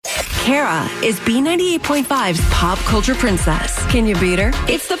Kara is B98.5's pop culture princess. Can you beat her?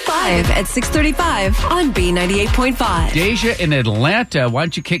 It's the 5 at 6:35 on B98.5. Daija in Atlanta. Why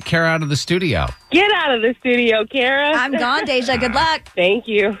don't you kick Kara out of the studio? Get out of the studio, Kara. I'm gone, Daija. Good luck. Thank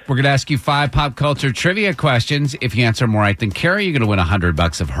you. We're going to ask you 5 pop culture trivia questions. If you answer more right than Kara, you're going to win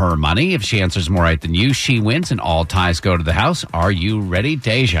 $100 of her money. If she answers more right than you, she wins, and all ties go to the house. Are you ready,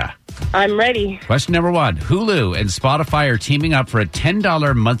 Daija? I'm ready. Question number 1. Hulu and Spotify are teaming up for a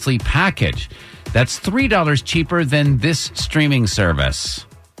 $10 monthly package. That's $3 cheaper than this streaming service.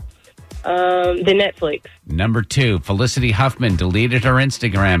 The Netflix. Number 2, Felicity Huffman deleted her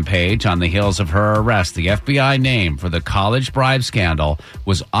Instagram page on the heels of her arrest. The FBI name for the college bribe scandal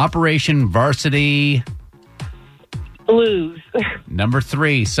was Operation Varsity Blues. Number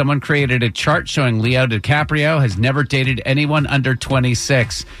 3, someone created a chart showing Leo DiCaprio has never dated anyone under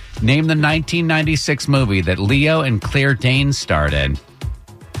 26. Name the 1996 movie that Leo and Claire Danes starred in.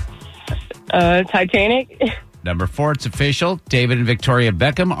 Titanic. Number 4, it's official. David and Victoria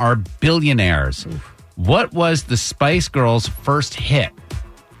Beckham are billionaires. What was the Spice Girls' first hit?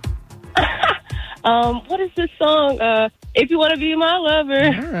 What is this song? If You Want to Be My Lover.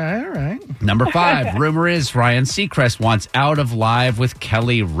 All right. Number 5, rumor is Ryan Seacrest wants out of Live with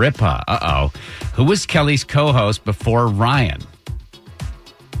Kelly Ripa. Uh-oh. Who was Kelly's co-host before Ryan?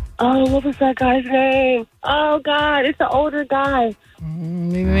 Oh, what was that guy's name? Oh, God, it's the older guy.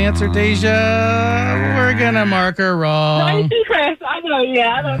 Need an answer, Daija? We're going to mark her wrong. Ryan Seacrest. I know,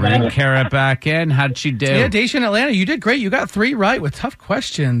 yeah. I don't Bring know. Kara back in. How'd she do? Yeah, Daija in Atlanta, you did great. You got 3 right with tough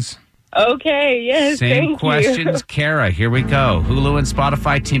questions. Okay, yes, Same thank questions, you. Kara. Here we go. Hulu and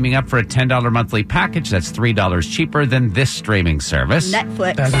Spotify teaming up for a $10 monthly package. That's $3 cheaper than this streaming service.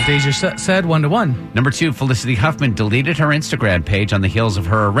 Netflix. That's what Daija said, 1-1. Number 2, Felicity Huffman deleted her Instagram page on the heels of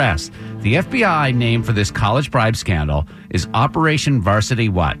her arrest. The FBI name for this college bribe scandal is Operation Varsity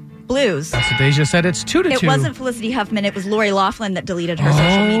what? Blues. That's what Daija said. It's 2-2. It wasn't Felicity Huffman. It was Lori Loughlin that deleted her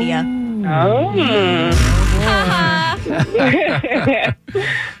social media.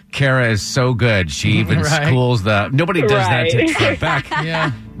 Kara is so good. She even Right. schools the... Nobody does that to Trebek.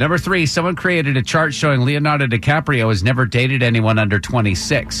 Yeah. Number 3, someone created a chart showing Leonardo DiCaprio has never dated anyone under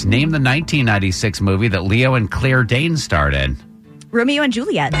 26. Name the 1996 movie that Leo and Claire Danes starred in. Romeo and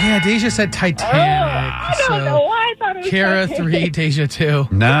Juliet. Yeah, Daija said Titanic. I don't know why I thought it was Kara Titanic. 3, Daija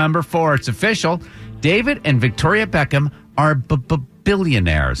 2. Number 4, it's official. David and Victoria Beckham are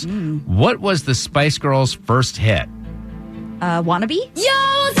billionaires. What was the Spice Girls' first hit? Wannabe?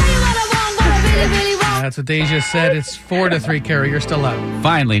 That's what Daija said. It's 4-3, Kara. You're still up.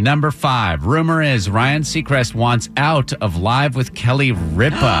 Finally, number 5. Rumor is Ryan Seacrest wants out of Live with Kelly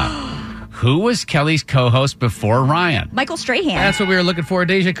Ripa. Who was Kelly's co-host before Ryan? Michael Strahan. That's what we were looking for.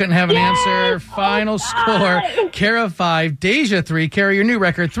 Daija couldn't have an answer. Final score, Kara 5, Daija 3. Kara, your new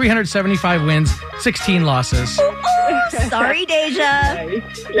record, 375 wins, 16 losses. Sorry,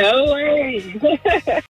 Daija. No worries.